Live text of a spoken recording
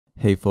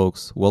Hey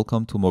folks,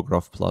 welcome to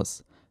MoGraph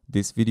Plus.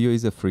 This video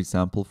is a free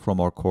sample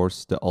from our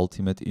course, The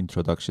Ultimate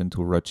Introduction to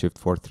Redshift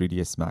for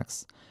 3ds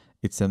Max.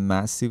 It's a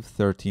massive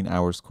 13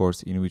 hours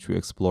course in which we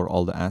explore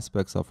all the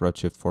aspects of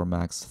Redshift for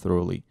Max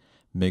thoroughly.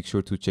 Make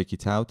sure to check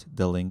it out,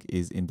 the link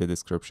is in the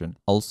description.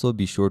 Also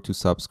be sure to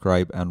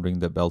subscribe and ring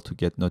the bell to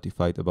get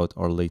notified about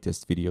our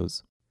latest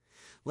videos.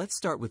 Let's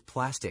start with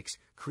plastics.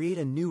 Create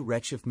a new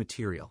Redshift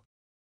material.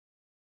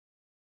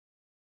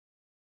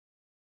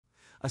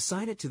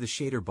 Assign it to the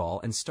shader ball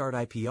and start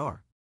IPR.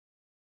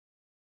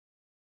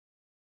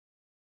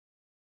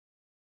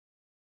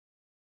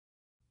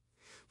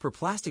 For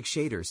plastic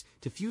shaders,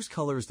 diffuse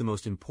color is the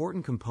most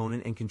important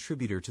component and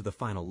contributor to the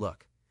final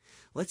look.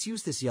 Let's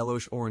use this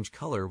yellowish-orange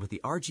color with the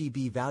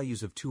RGB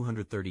values of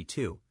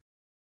 232,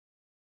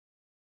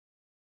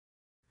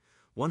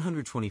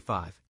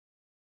 125,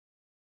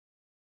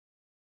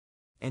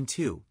 and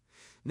 2.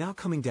 Now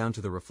coming down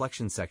to the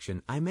reflection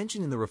section, I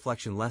mentioned in the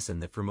reflection lesson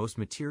that for most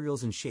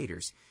materials and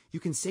shaders, you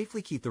can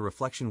safely keep the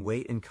reflection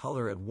weight and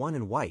color at 1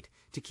 and white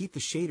to keep the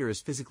shader as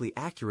physically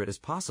accurate as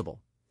possible.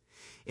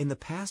 In the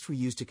past, we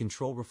used to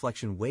control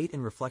reflection weight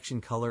and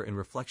reflection color and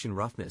reflection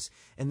roughness,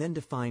 and then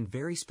define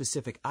very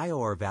specific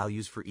IOR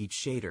values for each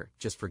shader.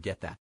 Just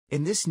forget that.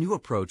 In this new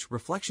approach,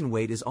 reflection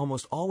weight is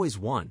almost always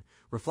 1,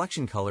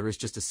 reflection color is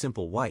just a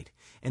simple white,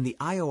 and the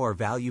IOR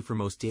value for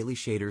most daily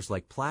shaders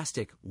like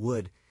plastic,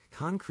 wood,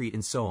 concrete,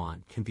 and so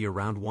on can be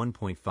around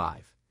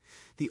 1.5.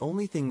 The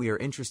only thing we are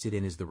interested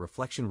in is the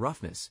reflection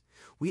roughness.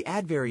 We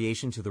add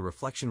variation to the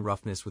reflection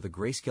roughness with a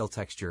grayscale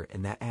texture,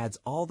 and that adds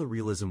all the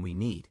realism we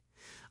need.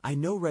 I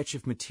know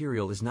Redshift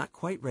material is not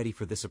quite ready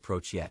for this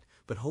approach yet,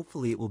 but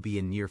hopefully it will be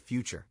in near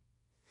future.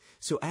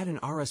 So add an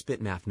RS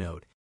bitmap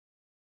node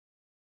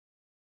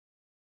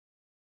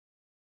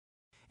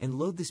and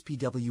load this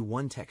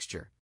PW1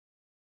 texture.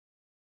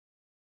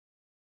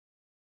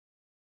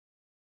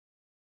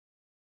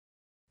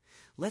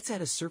 Let's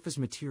add a surface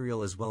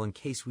material as well in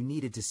case we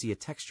needed to see a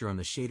texture on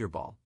the shader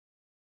ball.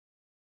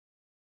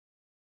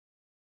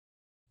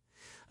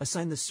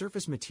 Assign the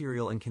surface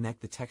material and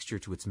connect the texture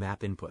to its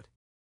map input.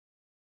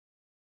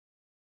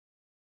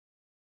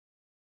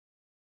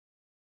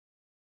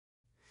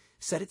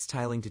 Set its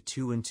tiling to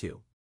 2 and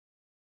 2.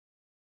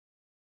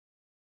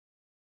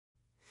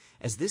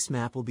 As this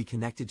map will be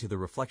connected to the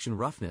reflection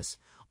roughness,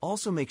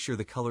 also make sure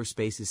the color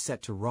space is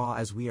set to raw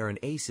as we are in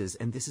ACES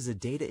and this is a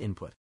data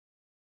input.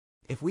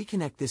 If we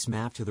connect this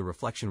map to the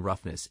reflection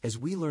roughness, as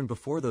we learned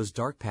before, those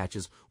dark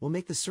patches will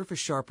make the surface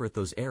sharper at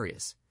those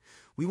areas.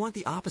 We want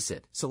the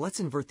opposite, so let's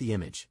invert the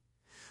image.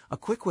 A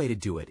quick way to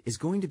do it is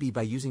going to be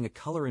by using a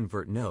color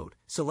invert node,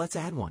 so let's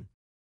add one.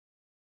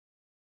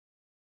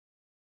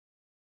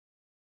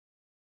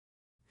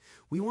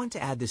 We want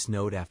to add this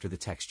node after the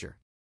texture.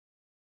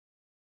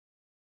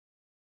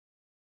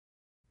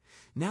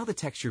 Now the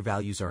texture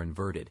values are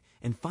inverted,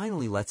 and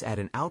finally let's add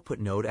an output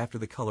node after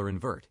the color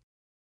invert.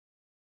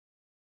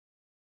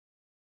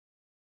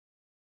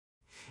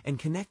 And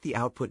connect the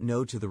output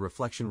node to the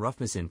reflection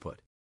roughness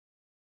input.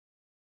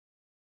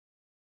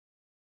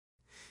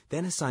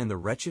 Then assign the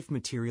Redshift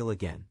material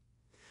again.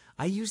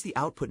 I use the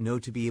output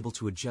node to be able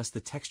to adjust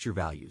the texture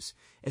values.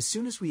 As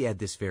soon as we add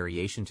this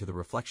variation to the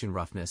reflection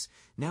roughness,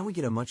 now we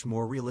get a much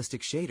more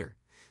realistic shader.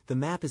 The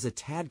map is a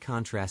tad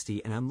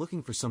contrasty and I'm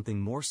looking for something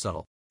more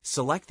subtle.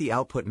 Select the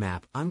output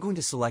map. I'm going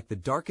to select the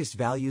darkest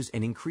values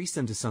and increase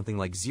them to something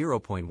like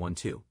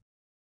 0.12.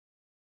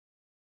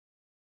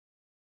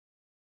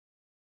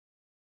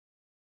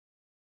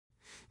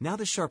 Now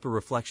the sharper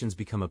reflections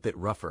become a bit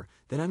rougher,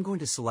 then I'm going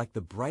to select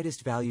the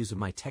brightest values of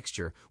my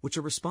texture, which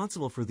are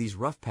responsible for these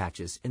rough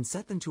patches, and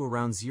set them to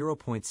around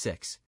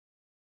 0.6.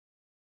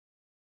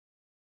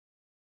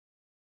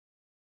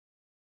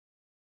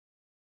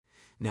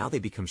 Now they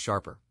become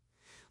sharper.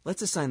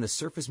 Let's assign the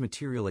surface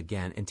material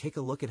again and take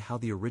a look at how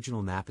the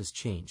original map has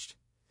changed.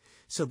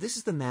 So this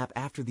is the map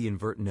after the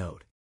invert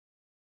node.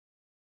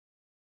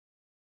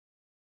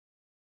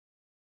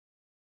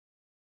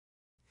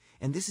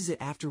 And this is it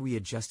after we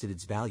adjusted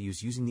its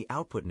values using the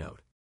output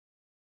node.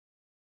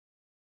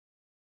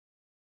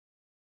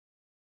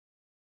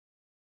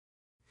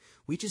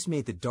 We just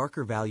made the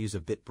darker values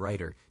a bit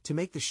brighter to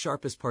make the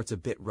sharpest parts a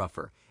bit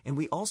rougher, and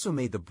we also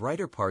made the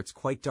brighter parts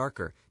quite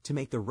darker to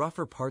make the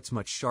rougher parts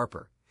much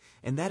sharper.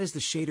 And that is the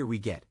shader we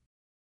get.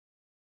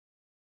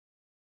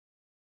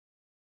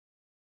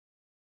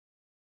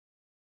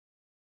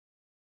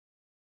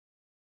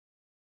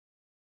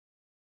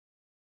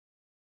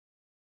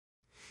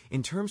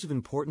 In terms of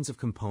importance of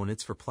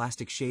components for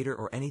plastic shader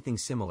or anything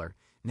similar,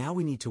 now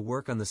we need to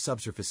work on the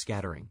subsurface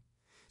scattering.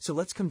 So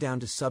let's come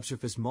down to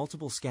subsurface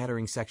multiple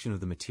scattering section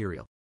of the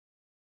material.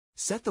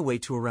 Set the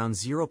weight to around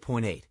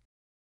 0.8.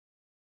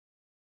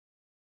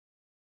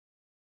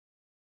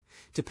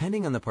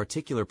 Depending on the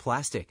particular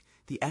plastic,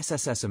 the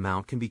SSS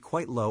amount can be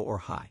quite low or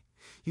high.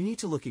 You need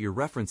to look at your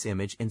reference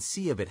image and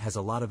see if it has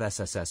a lot of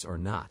SSS or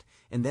not,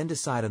 and then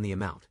decide on the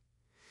amount.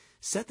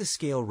 Set the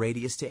scale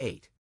radius to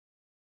 8.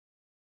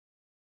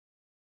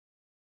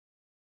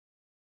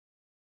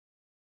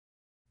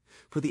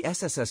 For the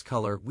SSS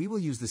color, we will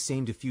use the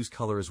same diffuse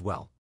color as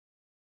well.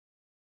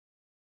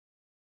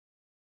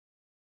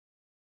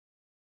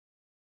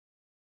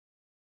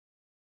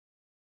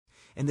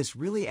 And this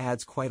really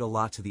adds quite a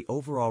lot to the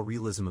overall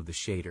realism of the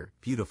shader.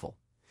 Beautiful.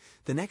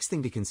 The next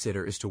thing to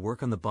consider is to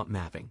work on the bump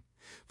mapping.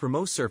 For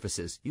most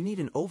surfaces, you need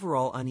an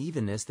overall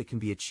unevenness that can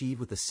be achieved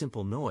with a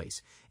simple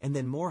noise, and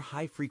then more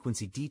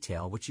high-frequency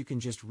detail, which you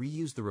can just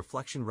reuse the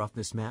reflection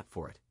roughness map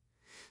for it.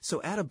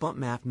 So add a bump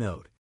map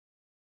node.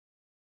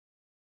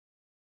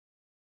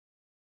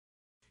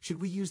 Should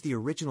we use the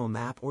original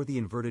map or the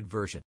inverted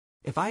version?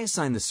 If I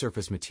assign the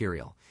surface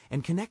material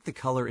and connect the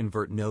color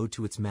invert node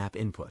to its map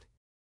input,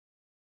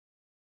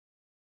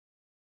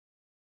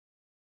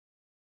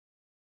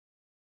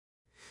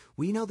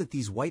 we know that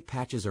these white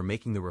patches are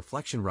making the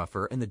reflection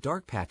rougher and the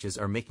dark patches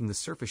are making the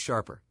surface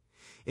sharper.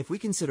 If we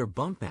consider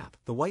bump map,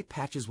 the white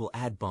patches will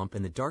add bump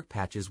and the dark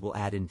patches will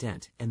add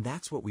indent, and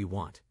that's what we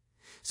want.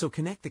 So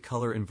connect the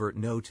color invert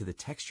node to the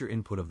texture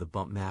input of the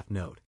bump map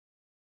node.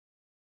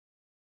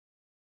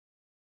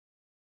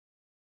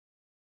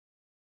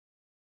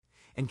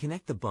 And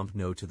connect the bump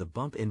node to the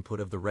bump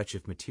input of the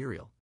redshift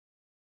material.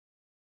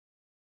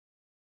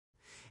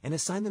 And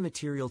assign the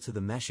material to the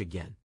mesh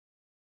again.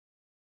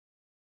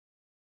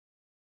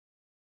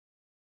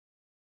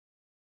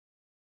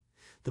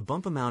 The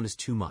bump amount is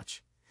too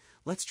much.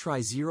 Let's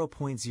try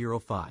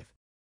 0.05.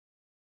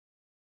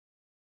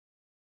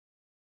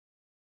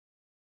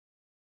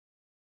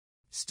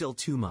 Still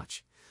too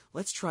much.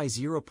 Let's try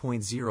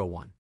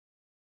 0.01.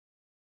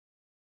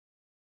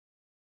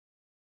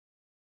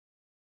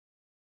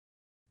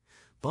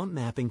 Bump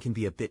mapping can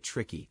be a bit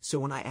tricky, so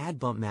when I add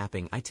bump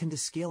mapping, I tend to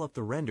scale up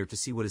the render to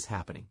see what is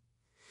happening.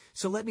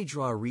 So let me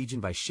draw a region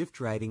by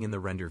shift-dragging in the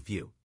render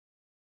view.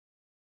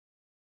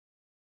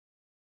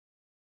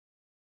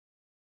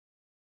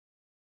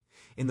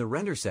 In the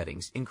render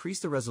settings, increase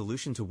the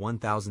resolution to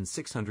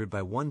 1600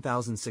 by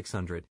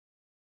 1600.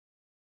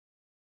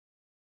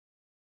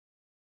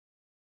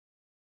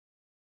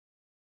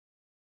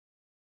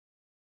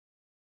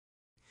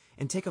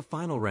 And take a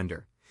final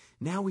render.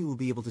 Now we will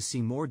be able to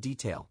see more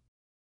detail.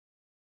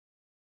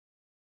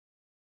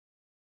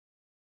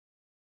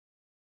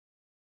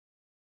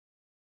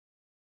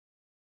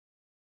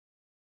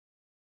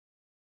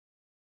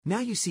 Now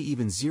you see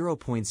even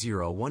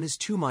 0.01 is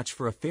too much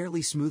for a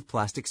fairly smooth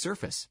plastic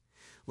surface.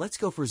 Let's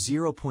go for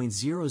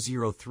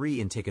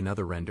 0.003 and take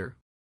another render.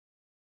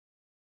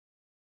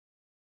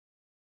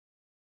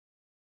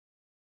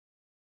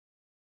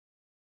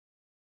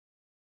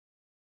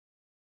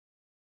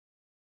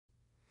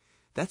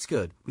 That's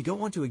good. We don't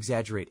want to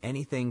exaggerate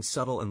anything.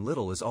 Subtle and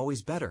little is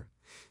always better.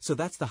 So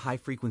that's the high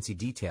frequency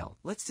detail.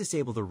 Let's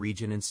disable the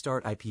region and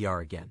start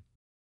IPR again.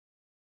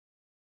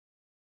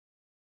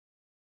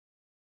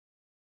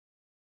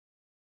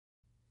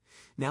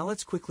 Now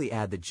let's quickly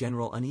add the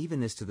general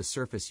unevenness to the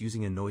surface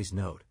using a noise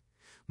node.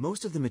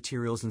 Most of the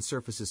materials and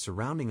surfaces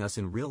surrounding us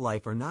in real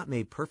life are not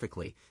made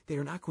perfectly. They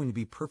are not going to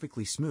be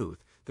perfectly smooth.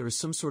 There is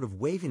some sort of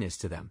waviness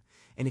to them.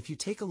 And if you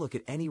take a look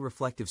at any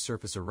reflective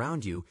surface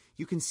around you,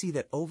 you can see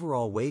that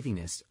overall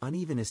waviness,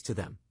 unevenness to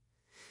them.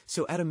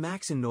 So add a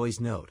max and noise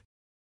node.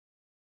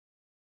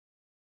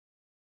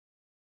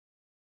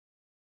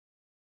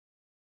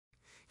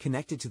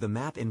 Connect it to the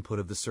map input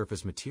of the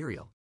surface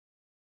material.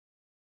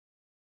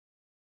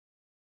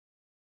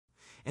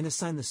 And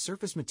assign the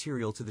surface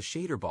material to the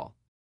shader ball.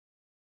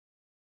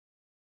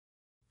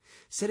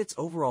 Set its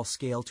overall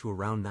scale to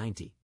around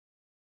 90.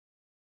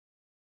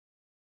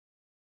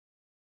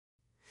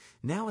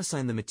 Now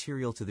assign the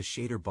material to the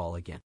shader ball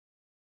again.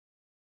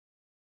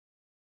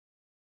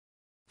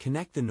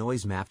 Connect the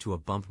noise map to a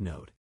bump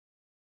node.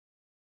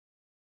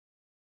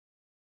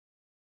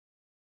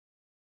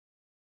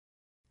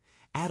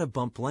 Add a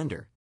bump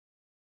blender.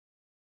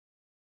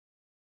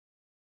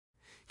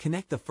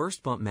 Connect the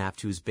first bump map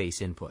to his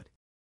base input.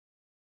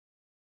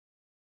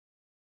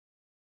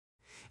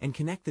 And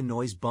connect the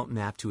noise bump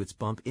map to its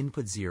bump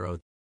input 0.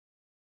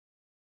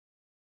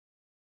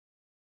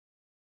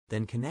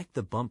 Then connect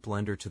the bump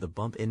blender to the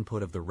bump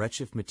input of the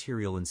redshift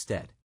material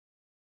instead.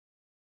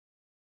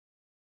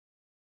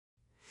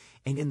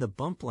 And in the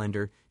bump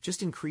blender,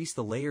 just increase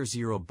the layer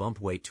 0 bump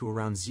weight to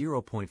around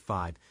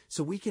 0.5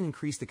 so we can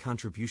increase the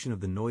contribution of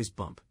the noise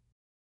bump.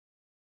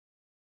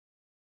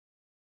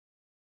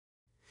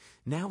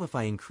 Now if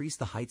I increase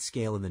the height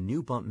scale in the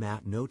new bump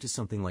map node to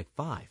something like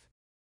 5.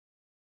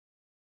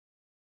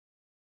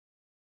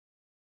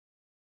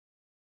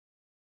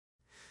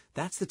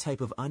 That's the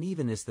type of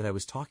unevenness that I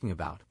was talking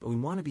about, but we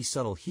want to be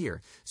subtle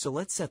here, so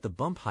let's set the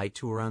bump height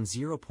to around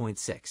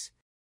 0.6.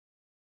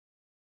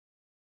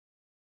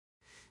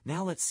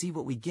 Now let's see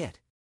what we get.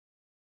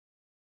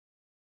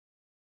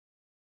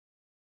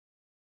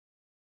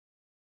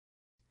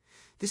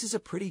 This is a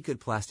pretty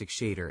good plastic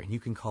shader, and you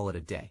can call it a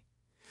day.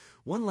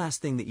 One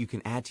last thing that you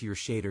can add to your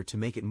shader to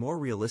make it more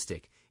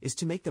realistic is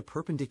to make the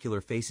perpendicular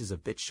faces a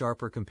bit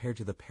sharper compared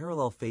to the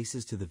parallel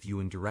faces to the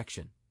viewing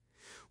direction.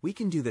 We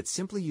can do that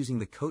simply using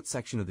the coat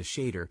section of the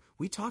shader.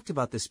 We talked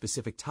about this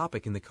specific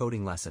topic in the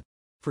coding lesson.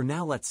 For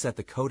now, let's set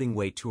the coding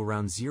weight to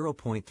around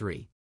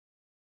 0.3.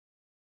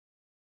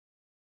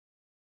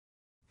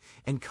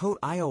 And code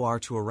IOR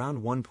to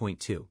around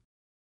 1.2.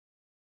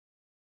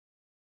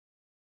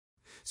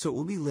 So it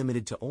will be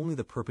limited to only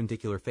the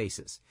perpendicular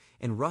faces,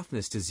 and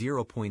roughness to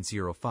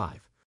 0.05.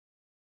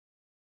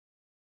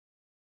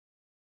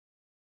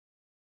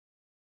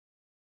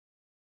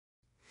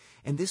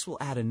 And this will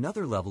add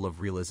another level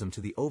of realism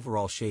to the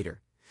overall shader.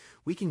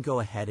 We can go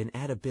ahead and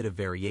add a bit of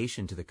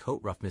variation to the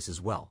coat roughness as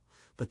well,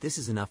 but this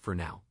is enough for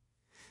now.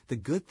 The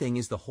good thing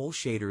is the whole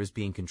shader is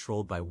being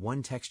controlled by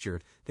one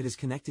texture that is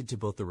connected to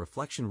both the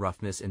reflection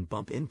roughness and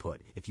bump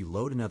input. If you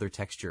load another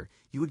texture,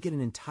 you would get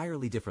an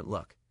entirely different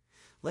look.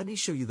 Let me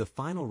show you the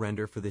final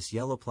render for this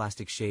yellow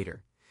plastic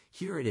shader.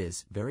 Here it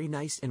is, very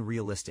nice and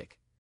realistic.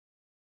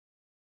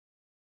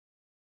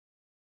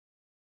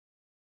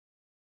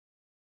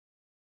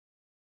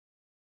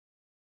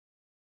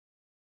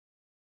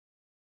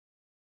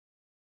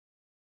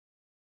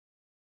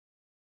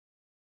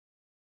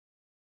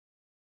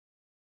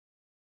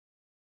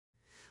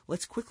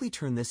 Let's quickly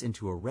turn this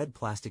into a red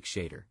plastic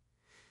shader.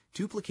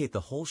 Duplicate the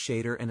whole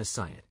shader and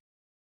assign it.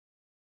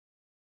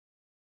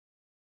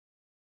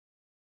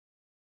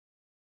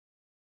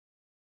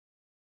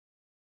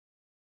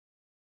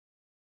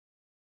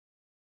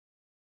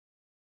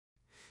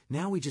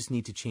 Now we just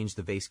need to change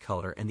the base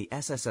color and the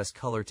SSS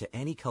color to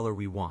any color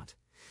we want.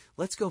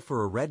 Let's go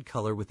for a red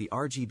color with the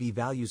RGB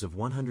values of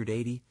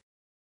 180,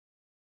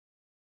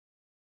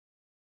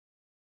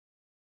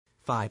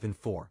 5 and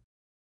 4.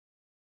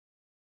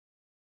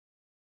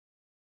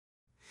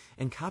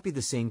 And copy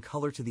the same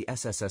color to the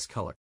SSS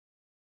color.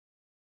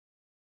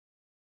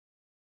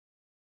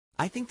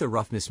 I think the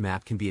roughness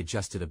map can be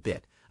adjusted a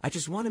bit. I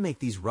just want to make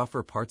these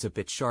rougher parts a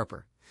bit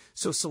sharper.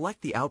 So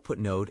select the output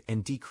node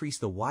and decrease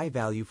the Y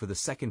value for the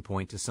second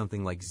point to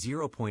something like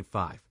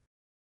 0.5.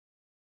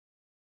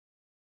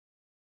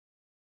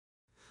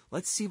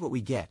 Let's see what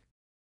we get.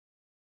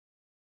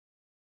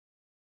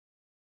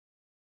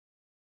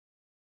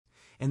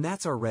 And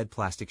that's our red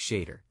plastic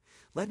shader.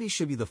 Let me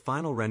show you the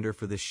final render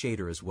for this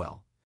shader as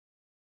well.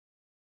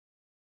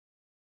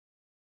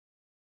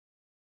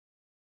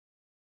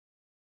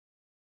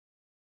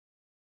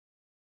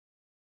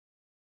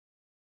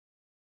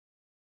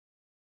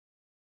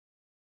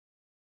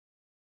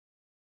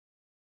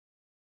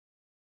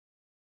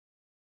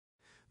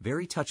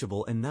 Very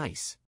touchable and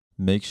nice.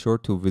 Make sure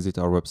to visit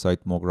our website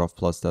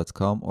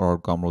mographplus.com or our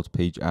Gumroad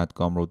page at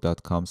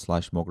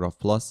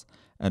gumroad.com/mographplus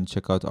and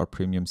check out our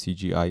premium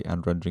CGI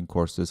and rendering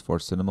courses for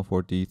Cinema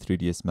 4D,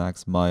 3ds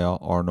Max, Maya,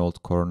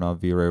 Arnold, Corona,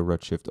 V-Ray,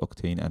 Redshift,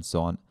 Octane, and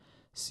so on.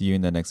 See you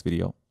in the next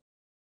video.